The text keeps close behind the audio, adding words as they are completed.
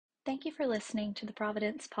Thank you for listening to the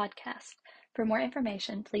Providence Podcast. For more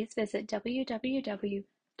information, please visit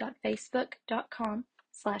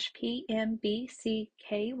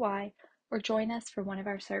www.facebook.com/PMBCKY or join us for one of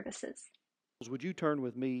our services. Would you turn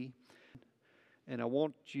with me? And I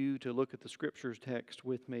want you to look at the scriptures text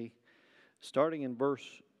with me, starting in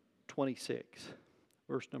verse 26.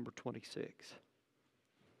 Verse number 26.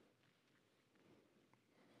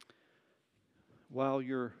 While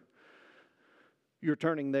you're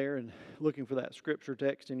turning there and looking for that scripture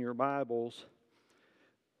text in your Bibles,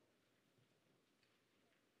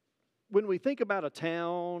 when we think about a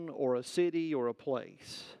town or a city or a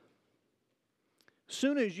place,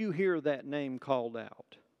 soon as you hear that name called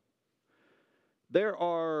out, there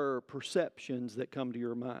are perceptions that come to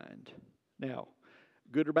your mind. Now,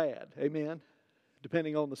 good or bad, amen?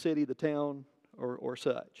 Depending on the city, the town, or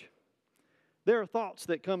such. There are thoughts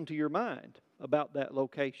that come to your mind about that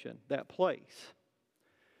location, that place.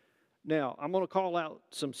 Now, I'm going to call out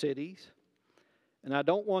some cities, and I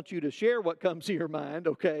don't want you to share what comes to your mind,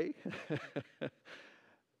 okay?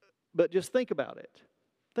 But just think about it.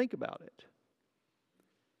 Think about it.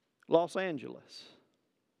 Los Angeles,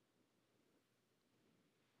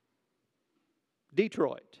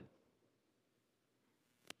 Detroit,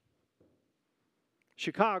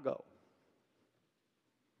 Chicago,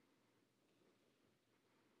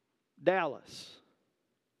 Dallas,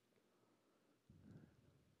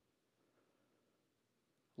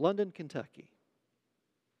 London, Kentucky.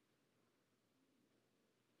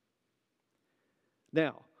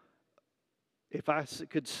 Now, if I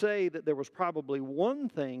could say that there was probably one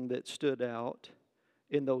thing that stood out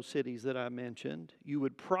in those cities that I mentioned, we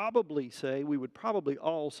would probably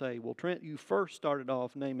all say, well, Trent, you first started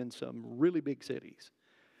off naming some really big cities,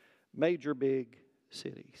 major big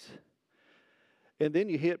cities. And then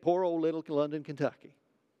you hit poor old little London, Kentucky,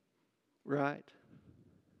 right?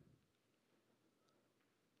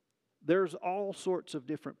 There's all sorts of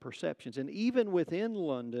different perceptions. And even within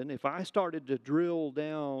London, if I started to drill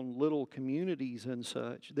down little communities and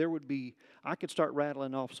such, I could start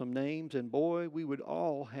rattling off some names, and boy, we would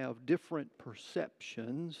all have different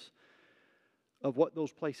perceptions of what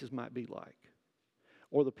those places might be like,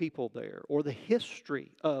 or the people there, or the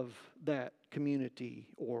history of that community,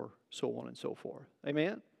 or so on and so forth.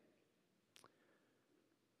 Amen?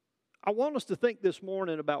 I want us to think this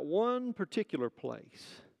morning about one particular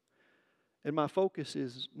place. And my focus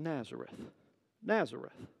is Nazareth.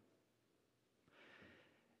 Nazareth.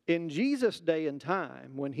 In Jesus' day and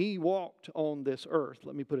time, when he walked on this earth,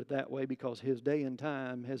 let me put it that way because his day and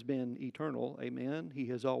time has been eternal, amen? He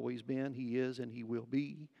has always been, he is, and he will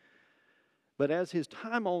be. But as his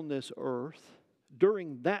time on this earth,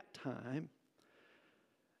 during that time,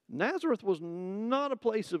 Nazareth was not a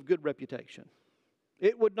place of good reputation.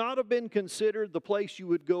 It would not have been considered the place you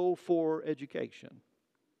would go for education.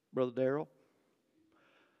 Brother Darrell?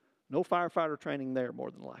 No firefighter training there,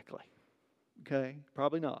 more than likely. Okay?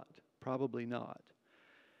 Probably not. Probably not.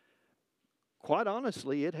 Quite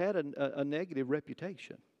honestly, it had a negative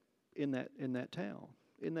reputation in that town.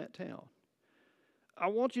 I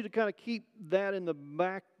want you to kind of keep that in the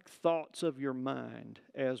back thoughts of your mind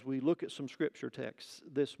as we look at some scripture texts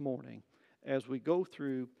this morning, as we go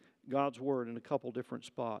through God's Word in a couple different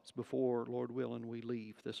spots before, Lord willing, we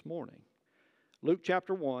leave this morning. Luke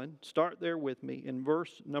chapter 1, start there with me in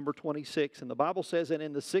verse number 26. And the Bible says, and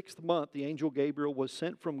in the 6th month the angel Gabriel was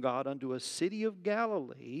sent from God unto a city of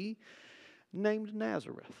Galilee named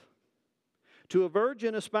Nazareth, to a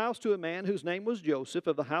virgin espoused to a man whose name was Joseph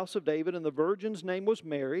of the house of David, and the virgin's name was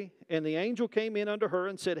Mary. And the angel came in unto her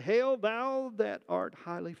and said, Hail, thou that art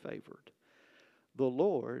highly favored, the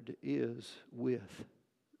Lord is with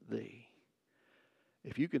thee.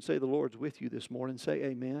 If you can say the Lord's with you this morning, say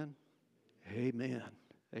amen. Amen.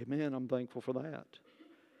 Amen. I'm thankful for that.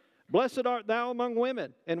 Blessed art thou among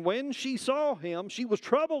women. And when she saw him, she was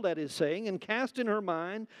troubled at his saying, and cast in her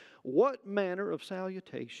mind what manner of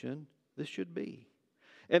salutation this should be.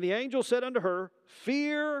 And the angel said unto her,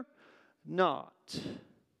 Fear not.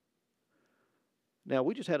 Now,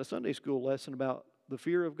 we just had a Sunday school lesson about the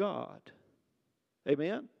fear of God.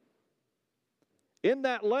 Amen? In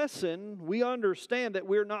that lesson, we understand that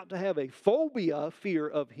we're not to have a phobia, fear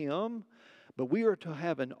of him, but we are to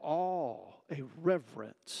have an awe, a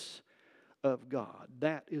reverence of God.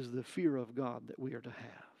 That is the fear of God that we are to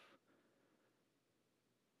have.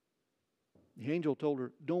 The angel told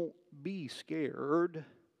her, don't be scared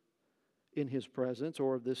in his presence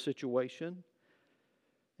or of this situation.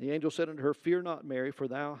 The angel said unto her, Fear not, Mary, for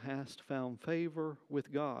thou hast found favor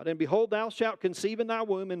with God. And behold, thou shalt conceive in thy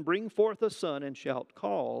womb, and bring forth a son, and shalt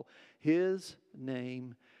call his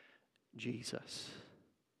name Jesus.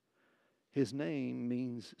 His name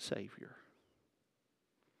means Savior.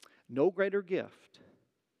 No greater gift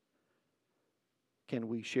can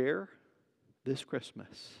we share this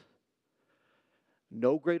Christmas.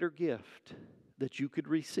 No greater gift that you could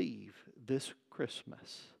receive this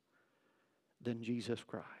Christmas than Jesus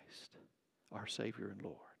Christ, our Savior and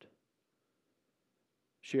Lord.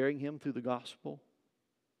 Sharing Him through the gospel,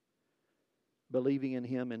 believing in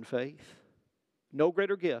Him in faith. No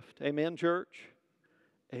greater gift. Amen, church?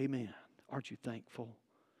 Amen. Aren't you thankful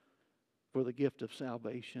for the gift of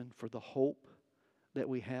salvation, for the hope that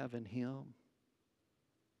we have in Him?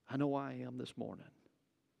 I know I am this morning.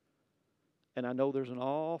 And I know there's an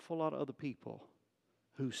awful lot of other people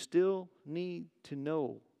who still need to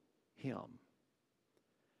know Him.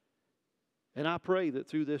 And I pray that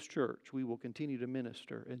through this church we will continue to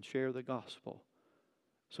minister and share the gospel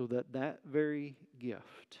so that that very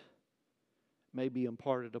gift may be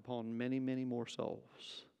imparted upon many, many more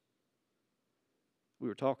souls. We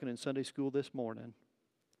were talking in Sunday school this morning,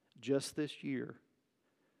 just this year,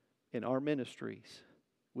 in our ministries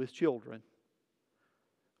with children,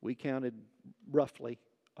 we counted roughly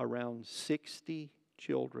around 60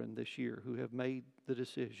 children this year who have made the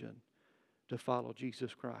decision to follow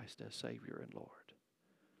Jesus Christ as Savior and Lord.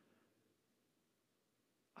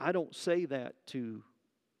 I don't say that to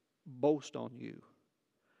boast on you.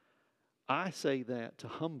 I say that to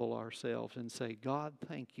humble ourselves and say, God,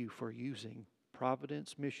 thank you for using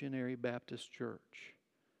Providence Missionary Baptist Church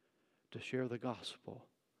to share the gospel,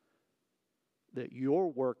 that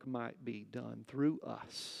your work might be done through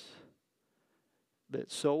us,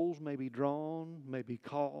 that souls may be drawn, may be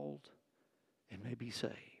called, and may be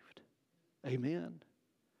saved. Amen.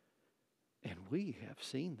 And we have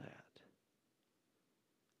seen that.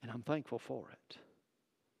 And I'm thankful for it.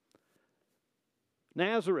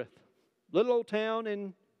 Nazareth, little old town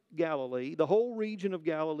in Galilee. The whole region of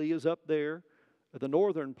Galilee is up there. The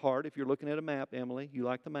northern part, if you're looking at a map, Emily, you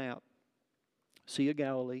like the map. Sea of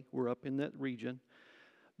Galilee, we're up in that region.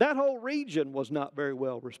 That whole region was not very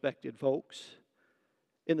well respected, folks,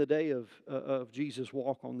 in the day of Jesus'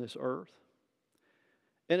 walk on this earth.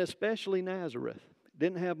 And especially Nazareth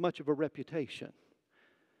didn't have much of a reputation.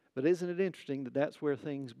 But isn't it interesting that that's where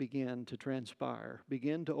things begin to transpire,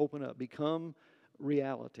 begin to open up, become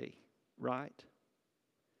reality, right?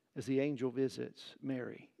 As the angel visits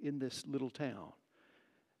Mary in this little town,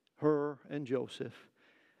 her and Joseph,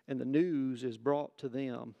 and the news is brought to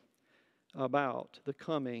them about the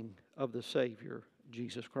coming of the Savior,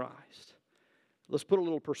 Jesus Christ. Let's put a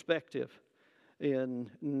little perspective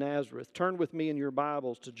in Nazareth. Turn with me in your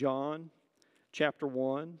Bibles to John chapter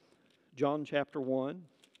 1. John chapter 1.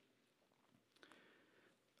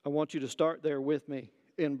 I want you to start there with me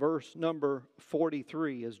in verse number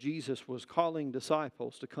 43 as Jesus was calling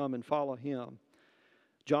disciples to come and follow Him.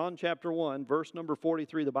 John chapter 1, verse number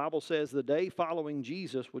 43, the Bible says, the day following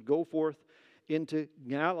Jesus would go forth into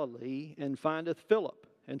Galilee and findeth Philip,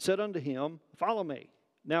 and said unto him, follow me.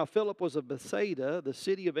 Now Philip was of Bethsaida, the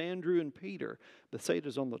city of Andrew and Peter. Bethsaida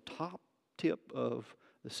is on the top tip of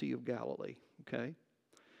the Sea of Galilee. Okay.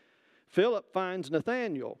 Philip finds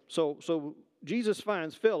Nathaniel. So Jesus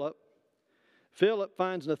finds Philip. Philip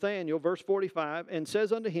finds Nathaniel, verse 45, and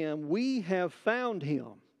says unto him, we have found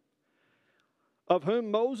him, of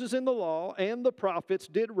whom Moses in the law and the prophets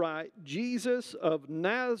did write, Jesus of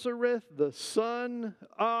Nazareth, the son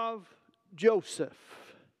of Joseph.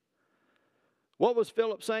 What was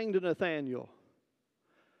Philip saying to Nathaniel?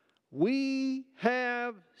 We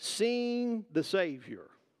have seen the Savior.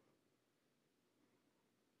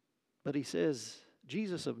 But he says,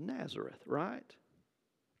 Jesus of Nazareth, right?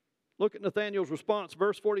 Look at Nathaniel's response,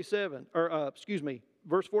 verse 47,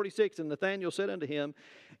 verse 46, and Nathanael said unto him,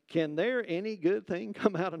 can there any good thing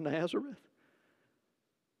come out of Nazareth?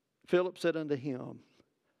 Philip said unto him,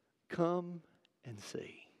 come and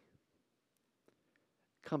see.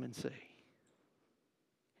 Come and see.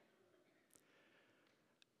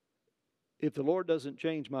 If the Lord doesn't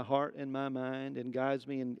change my heart and my mind and guides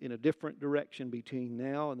me in a different direction between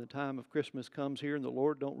now and the time of Christmas comes here, and the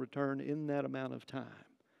Lord don't return in that amount of time,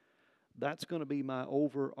 that's going to be my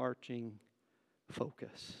overarching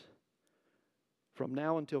focus. From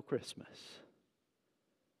now until Christmas,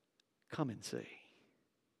 come and see.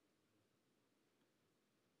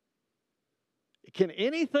 Can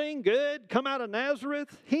anything good come out of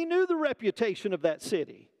Nazareth? He knew the reputation of that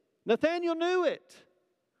city. Nathaniel knew it.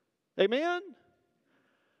 Amen?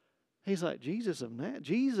 He's like, Jesus of Nazareth.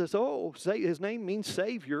 Jesus, his name means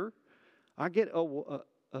Savior. I get, of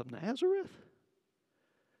Nazareth?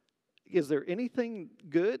 Is there anything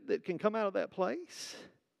good that can come out of that place?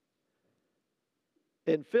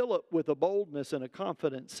 And Philip, with a boldness and a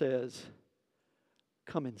confidence, says,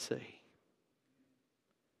 come and see.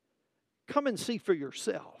 Come and see for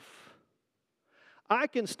yourself. I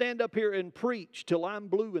can stand up here and preach till I'm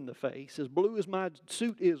blue in the face, as blue as my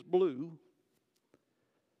suit is blue,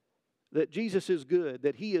 that Jesus is good,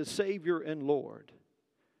 that He is Savior and Lord,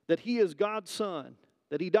 that He is God's Son,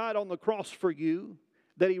 that He died on the cross for you,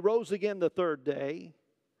 that He rose again the third day,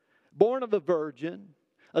 born of a virgin,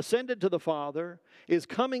 ascended to the Father, is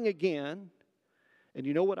coming again. And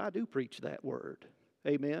you know what? I do preach that word.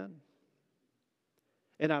 Amen.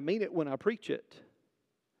 And I mean it when I preach it,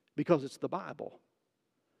 because it's the Bible.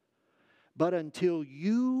 But until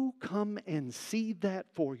you come and see that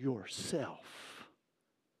for yourself,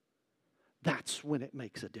 that's when it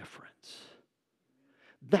makes a difference.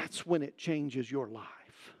 That's when it changes your life.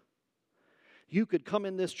 You could come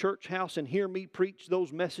in this church house and hear me preach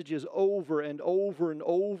those messages over and over and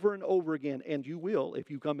over and over again. And you will if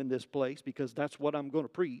you come in this place, because that's what I'm going to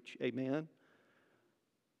preach. Amen.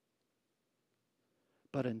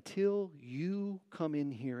 But until you come in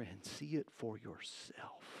here and see it for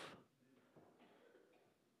yourself,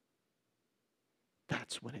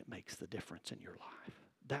 that's when it makes the difference in your life.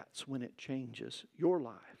 That's when it changes your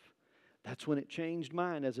life. That's when it changed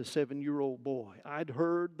mine as a 7-year-old boy. I'd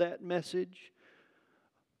heard that message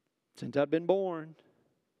since I'd been born.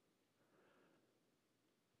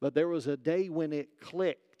 But there was a day when it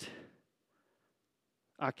clicked.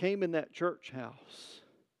 I came in that church house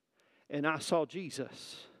and I saw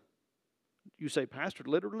Jesus. You say, Pastor,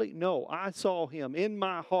 literally? No, I saw Him in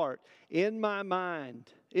my heart, in my mind,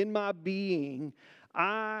 in my being.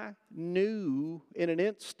 I knew in an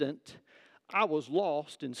instant I was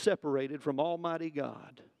lost and separated from Almighty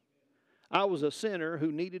God. I was a sinner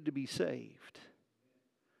who needed to be saved.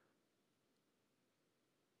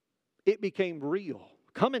 It became real.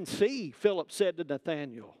 Come and see, Philip said to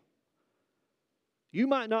Nathaniel. You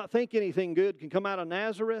might not think anything good can come out of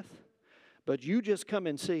Nazareth, but you just come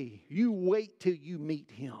and see. You wait till you meet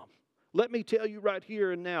Him. Let me tell you right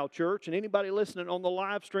here and now, church, and anybody listening on the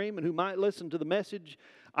live stream and who might listen to the message,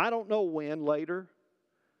 I don't know when, later.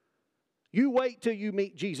 You wait till you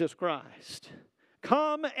meet Jesus Christ.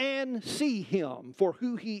 Come and see Him for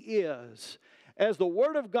who He is, as the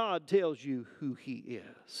Word of God tells you who He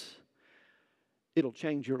is. It'll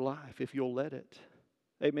change your life if you'll let it.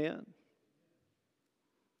 Amen.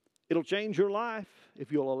 It'll change your life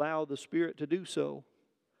if you'll allow the Spirit to do so.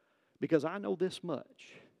 Because I know this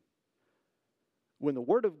much. When the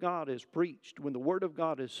Word of God is preached, when the Word of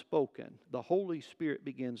God is spoken, the Holy Spirit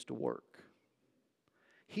begins to work.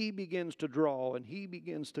 He begins to draw, and He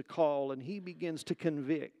begins to call, and He begins to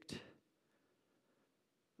convict.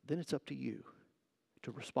 Then it's up to you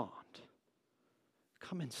to respond.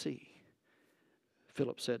 Come and see,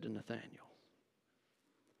 Philip said to Nathaniel.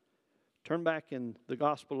 Turn back in the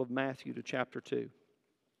Gospel of Matthew to chapter 2.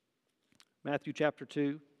 Matthew chapter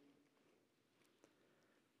 2.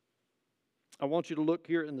 I want you to look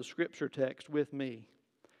here in the scripture text with me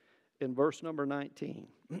in verse number 19.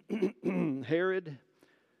 Herod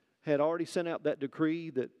had already sent out that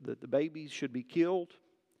decree that the babies should be killed.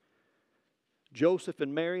 Joseph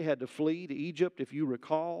and Mary had to flee to Egypt, if you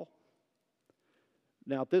recall.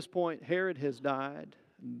 Now at this point, Herod has died,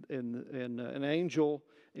 and an angel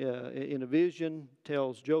in a vision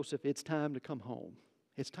tells Joseph, it's time to come home.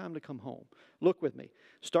 It's time to come home. Look with me.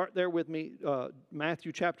 Start there with me.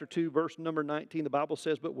 Matthew chapter 2, verse number 19. The Bible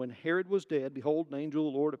says, but when Herod was dead, behold, an angel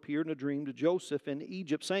of the Lord appeared in a dream to Joseph in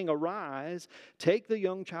Egypt, saying, arise, take the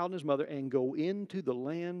young child and his mother, and go into the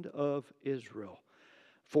land of Israel.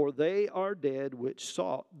 For they are dead which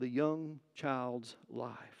sought the young child's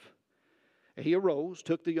life. And he arose,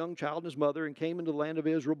 took the young child and his mother, and came into the land of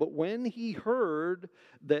Israel. But when he heard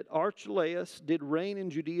that Archelaus did reign in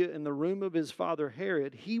Judea in the room of his father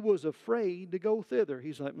Herod, he was afraid to go thither.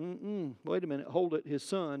 He's like, wait a minute, hold it. His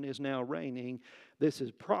son is now reigning. This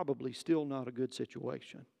is probably still not a good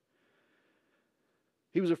situation.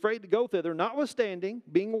 He was afraid to go thither. Notwithstanding,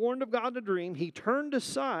 being warned of God in a dream, he turned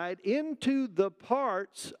aside into the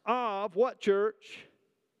parts of what church?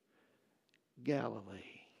 Galilee.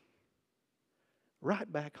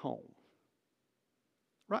 Right back home.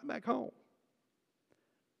 Right back home.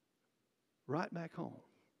 Right back home.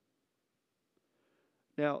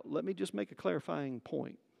 Now, let me just make a clarifying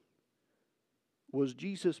point. Was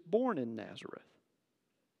Jesus born in Nazareth?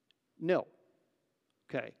 No.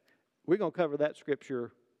 Okay. We're going to cover that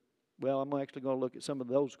scripture. Well, I'm actually going to look at some of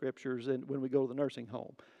those scriptures when we go to the nursing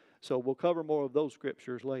home. So we'll cover more of those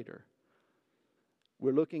scriptures later.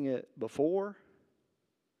 We're looking at before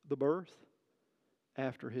the birth,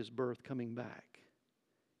 after his birth, coming back.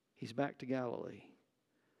 He's back to Galilee.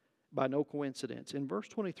 by no coincidence. In verse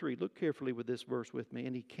 23, look carefully with this verse with me.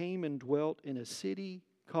 And he came and dwelt in a city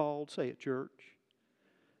called, say it, church,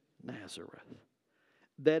 Nazareth,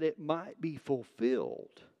 that it might be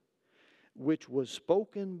fulfilled, which was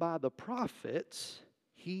spoken by the prophets,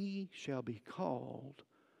 he shall be called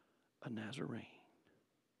a Nazarene.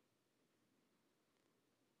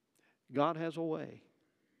 God has a way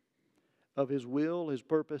of His will, His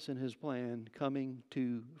purpose, and His plan coming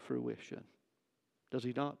to fruition. Does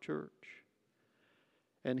He not, church?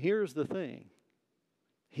 And here's the thing.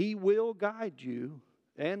 He will guide you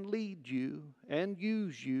and lead you and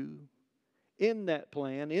use you in that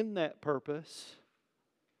plan, in that purpose,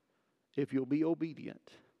 if you'll be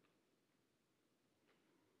obedient.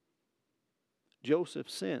 Joseph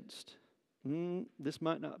sensed, this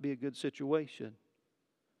might not be a good situation.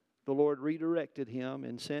 The Lord redirected him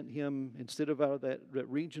and sent him, instead of out of that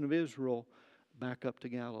region of Israel, back up to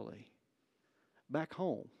Galilee. Back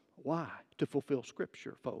home. Why? To fulfill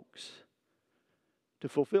Scripture, folks. To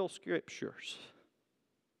fulfill Scriptures.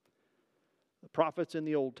 The prophets in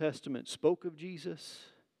the Old Testament spoke of Jesus.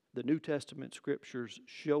 The New Testament Scriptures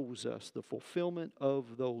shows us the fulfillment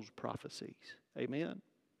of those prophecies. Amen?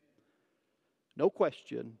 No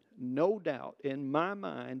question, no doubt in my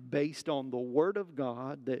mind, based on the Word of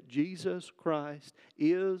God, that Jesus Christ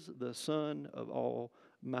is the Son of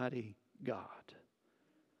Almighty God.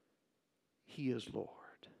 He is Lord.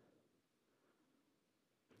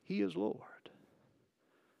 He is Lord.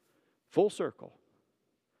 Full circle.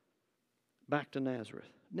 Back to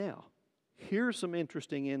Nazareth. Now, here's some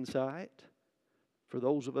interesting insight for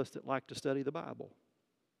those of us that like to study the Bible.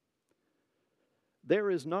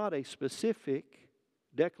 There is not a specific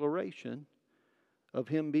declaration of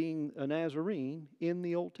him being a Nazarene in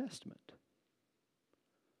the Old Testament.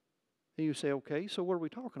 And you say, okay, so what are we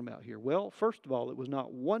talking about here? Well, first of all, it was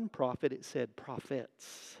not one prophet, it said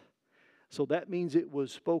prophets. So that means it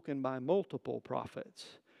was spoken by multiple prophets.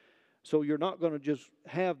 So you're not going to just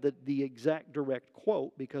have the exact direct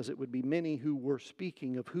quote, because it would be many who were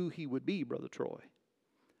speaking of who he would be, Brother Troy.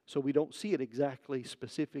 So we don't see it exactly,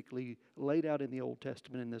 specifically laid out in the Old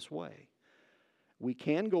Testament in this way. We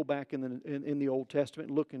can go back in the Old Testament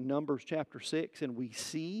and look in Numbers chapter 6, and we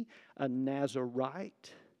see a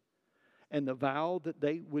Nazarite and the vow that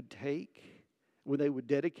they would take when they would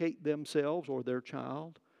dedicate themselves or their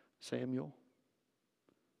child, Samuel,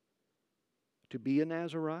 to be a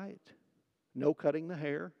Nazarite. No cutting the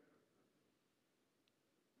hair.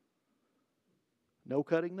 No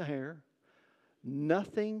cutting the hair.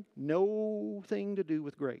 Nothing to do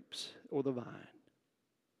with grapes or the vine.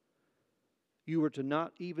 You were to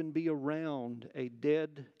not even be around a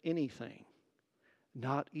dead anything,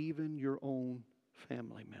 not even your own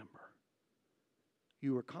family member.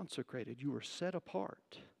 You were consecrated. You were set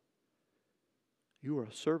apart. You were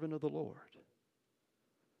a servant of the Lord.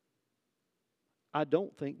 I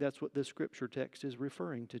don't think that's what this scripture text is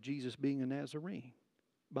referring to, Jesus being a Nazarene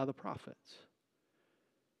by the prophets.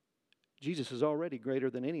 Jesus is already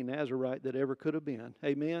greater than any Nazarite that ever could have been.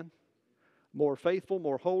 Amen? More faithful,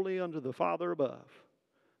 more holy unto the Father above.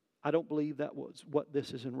 I don't believe that was what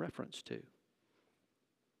this is in reference to.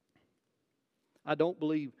 I don't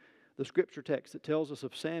believe the scripture text that tells us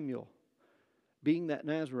of Samuel being that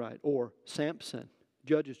Nazarite, or Samson,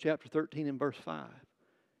 Judges chapter 13 and verse 5.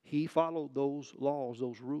 He followed those laws,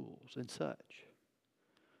 those rules and such.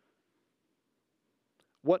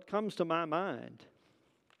 What comes to my mind,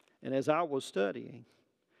 and as I was studying,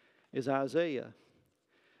 is Isaiah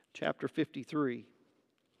chapter 53.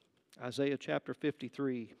 Isaiah chapter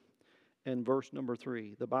 53 and verse number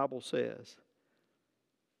 3. The Bible says,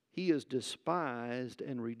 He is despised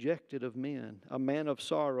and rejected of men, a man of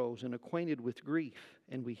sorrows and acquainted with grief,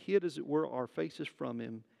 and we hid, as it were, our faces from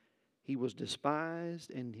him. He was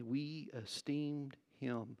despised, and we esteemed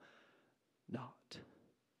him not.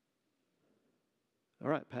 All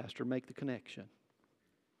right, Pastor, make the connection.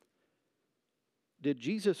 Did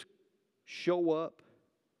Jesus show up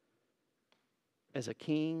as a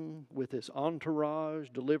king with his entourage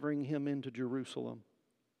delivering him into Jerusalem?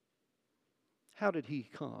 How did he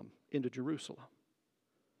come into Jerusalem?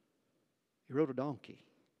 He rode a donkey,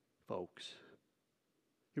 folks.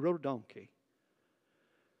 He rode a donkey.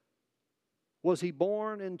 Was he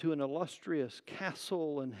born into an illustrious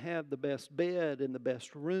castle and had the best bed and the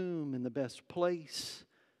best room and the best place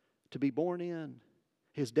to be born in?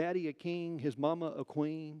 His daddy a king, his mama a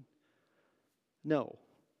queen? No.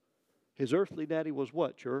 His earthly daddy was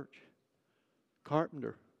what, church?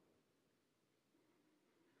 Carpenter.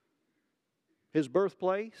 His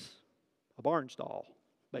birthplace? A barn stall,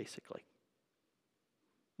 basically.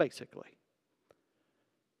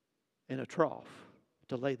 In a trough,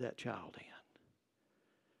 to lay that child in.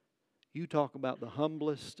 You talk about the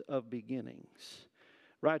humblest of beginnings.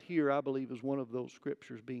 Right here, I believe, is one of those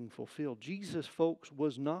scriptures being fulfilled. Jesus, folks,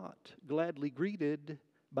 was not gladly greeted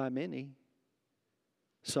by many.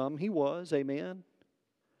 Some he was, amen.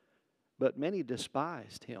 But many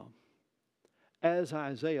despised him, as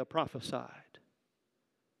Isaiah prophesied.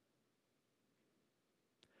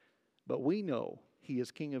 But we know he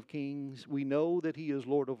is King of Kings. We know that he is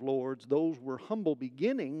Lord of Lords. Those were humble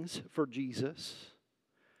beginnings for Jesus.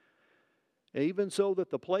 Even so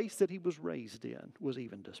that the place that he was raised in was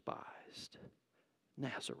even despised.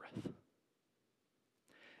 Nazareth.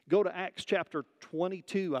 Go to Acts chapter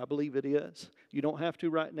 22, I believe it is. You don't have to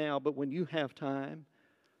right now, but when you have time.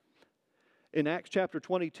 In Acts chapter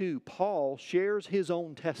 22, Paul shares his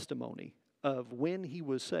own testimony of when he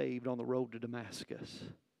was saved on the road to Damascus.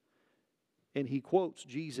 And he quotes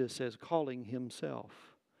Jesus as calling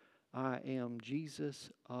himself, I am Jesus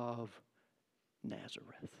of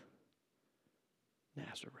Nazareth.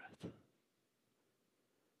 Nazareth.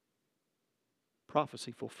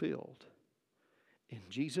 Prophecy fulfilled in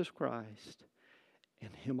Jesus Christ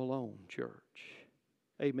and him alone, church.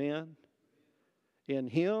 Amen. In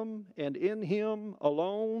him and in him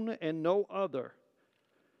alone and no other.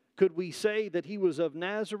 Could we say that he was of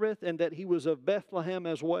Nazareth and that he was of Bethlehem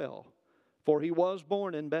as well? For he was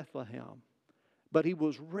born in Bethlehem, but he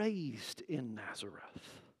was raised in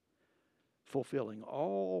Nazareth, fulfilling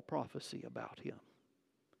all prophecy about him.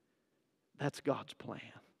 That's God's plan.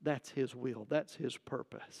 That's his will. That's his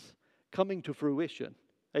purpose. Coming to fruition.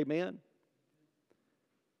 Amen?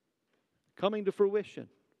 Coming to fruition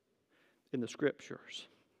in the Scriptures.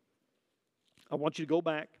 I want you to go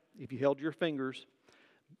back, if you held your fingers,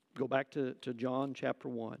 go back to John chapter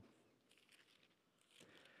 1.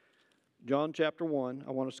 John chapter 1,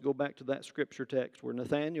 I want us to go back to that scripture text where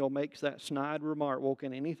Nathaniel makes that snide remark, well,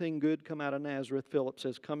 can anything good come out of Nazareth? Philip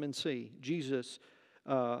says, come and see. Jesus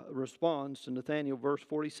responds to Nathaniel, verse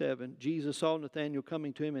 47. Jesus saw Nathanael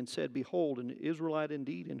coming to him and said, behold, an Israelite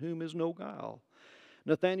indeed, in whom is no guile.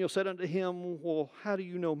 Nathanael said unto him, well, how do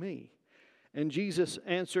you know me? And Jesus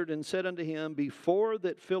answered and said unto him, before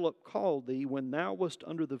that Philip called thee, when thou wast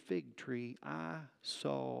under the fig tree, I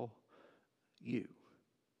saw you.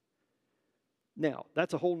 Now,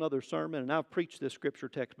 that's a whole other sermon, and I've preached this scripture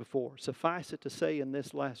text before. Suffice it to say in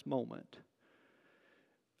this last moment,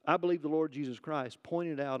 I believe the Lord Jesus Christ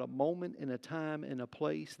pointed out a moment and a time and a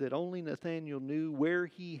place that only Nathanael knew where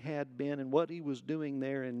he had been and what he was doing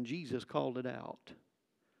there, and Jesus called it out.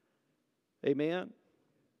 Amen?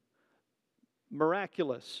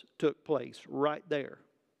 Miraculous took place right there.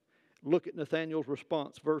 Look at Nathanael's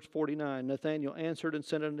response, verse 49. Nathanael answered and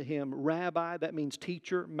said unto him, Rabbi, that means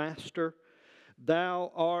teacher, master,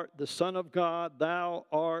 thou art the Son of God, thou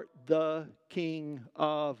art the King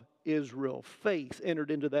of Israel. Faith entered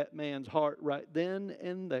into that man's heart right then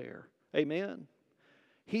and there. Amen.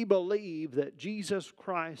 He believed that Jesus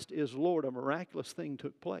Christ is Lord. A miraculous thing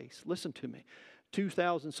took place. Listen to me.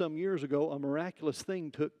 2,000 some years ago, a miraculous thing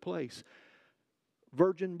took place.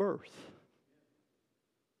 Virgin birth.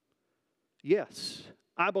 Yes,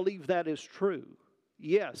 I believe that is true.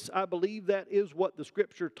 Yes, I believe that is what the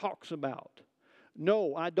Scripture talks about.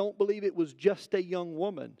 No, I don't believe it was just a young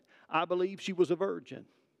woman. I believe she was a virgin.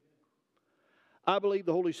 I believe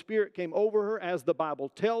the Holy Spirit came over her, as the Bible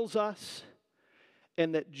tells us,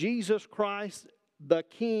 and that Jesus Christ, the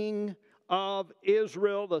King of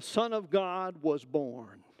Israel, the Son of God, was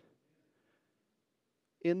born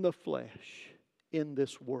in the flesh, in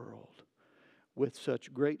this world, with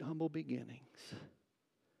such great humble beginnings.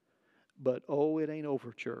 But oh, it ain't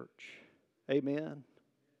over, church. Amen.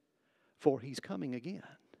 For He's coming again.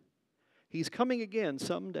 He's coming again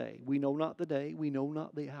someday. We know not the day, we know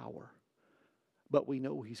not the hour, but we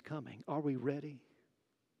know He's coming. Are we ready?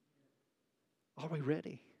 Are we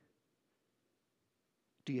ready?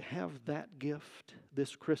 Do you have that gift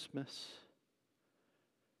this Christmas?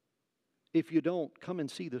 If you don't, come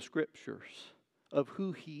and see the Scriptures of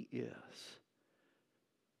who He is.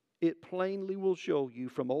 It plainly will show you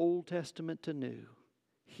from Old Testament to New.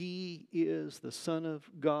 He is the Son of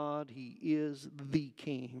God. He is the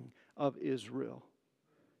King of Israel.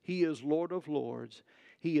 He is Lord of Lords.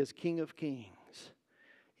 He is King of Kings.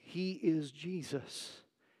 He is Jesus.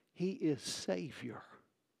 He is Savior.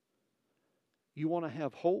 You want to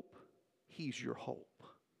have hope? He's your hope.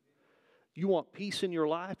 You want peace in your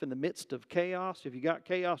life in the midst of chaos? If you got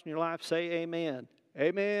chaos in your life, say amen.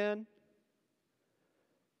 Amen.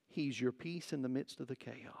 He's your peace in the midst of the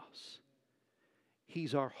chaos.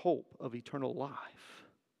 He's our hope of eternal life.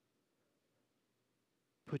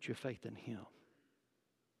 Put your faith in Him.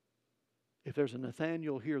 If there's a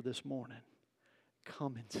Nathaniel here this morning,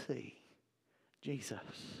 come and see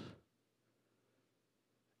Jesus.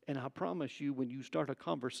 And I promise you, when you start a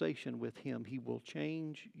conversation with him, he will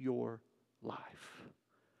change your life,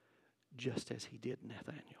 just as he did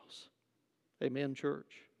Nathaniel's. Amen,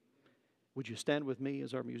 church? Would you stand with me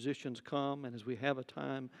as our musicians come and as we have a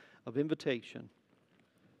time of invitation?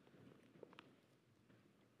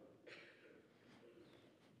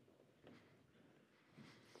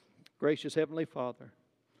 Gracious Heavenly Father,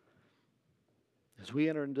 as we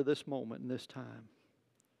enter into this moment and this time,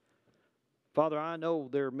 Father, I know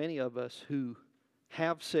there are many of us who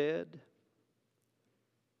have said,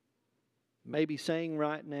 maybe saying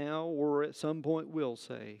right now, or at some point will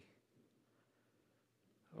say,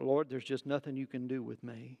 Lord, there's just nothing you can do with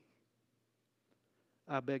me.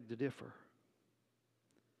 I beg to differ.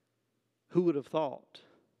 Who would have thought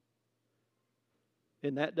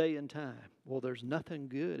in that day and time, well, there's nothing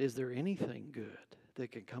good. Is there anything good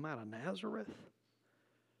that can come out of Nazareth?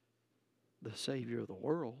 The Savior of the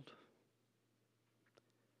world.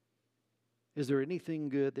 Is there anything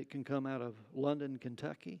good that can come out of London,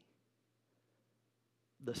 Kentucky?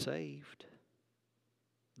 The saved.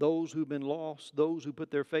 Those who've been lost, those who put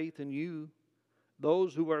their faith in you,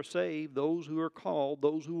 those who are saved, those who are called,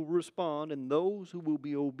 those who will respond, and those who will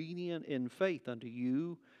be obedient in faith unto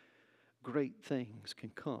you, great things can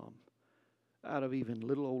come out of even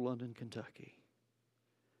little old London, Kentucky.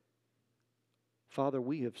 Father,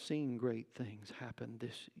 we have seen great things happen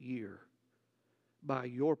this year by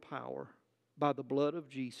your power, by the blood of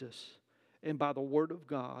Jesus, and by the Word of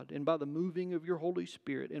God, and by the moving of your Holy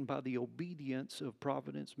Spirit, and by the obedience of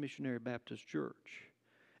Providence Missionary Baptist Church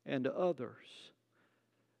and others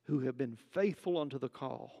who have been faithful unto the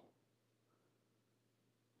call.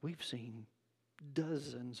 We've seen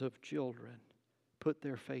dozens of children put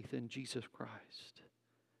their faith in Jesus Christ.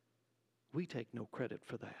 We take no credit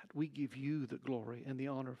for that. We give you the glory and the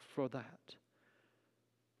honor for that.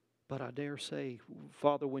 But I dare say,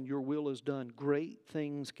 Father, when your will is done, great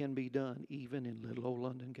things can be done even in little old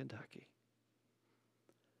London, Kentucky.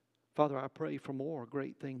 Father, I pray for more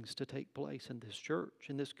great things to take place in this church,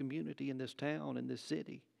 in this community, in this town, in this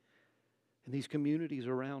city, in these communities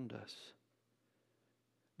around us,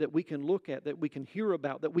 that we can look at, that we can hear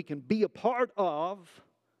about, that we can be a part of,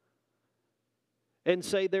 and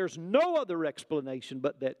say there's no other explanation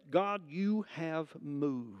but that, God, you have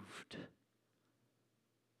moved.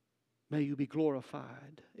 May you be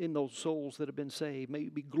glorified in those souls that have been saved. May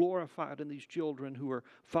you be glorified in these children who are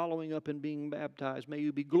following up and being baptized. May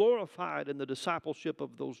you be glorified in the discipleship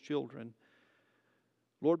of those children.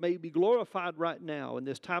 Lord, may you be glorified right now in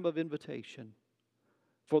this time of invitation.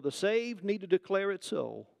 For the saved need to declare it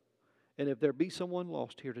so. And if there be someone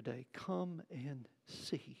lost here today, come and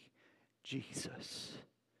see Jesus.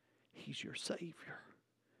 He's your Savior.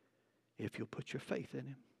 If you'll put your faith in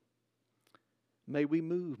Him. May we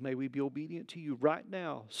move. May we be obedient to you right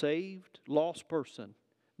now. Saved, lost person.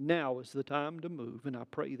 Now is the time to move. And I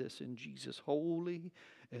pray this in Jesus' holy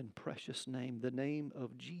and precious name, the name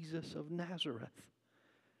of Jesus of Nazareth.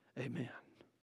 Amen.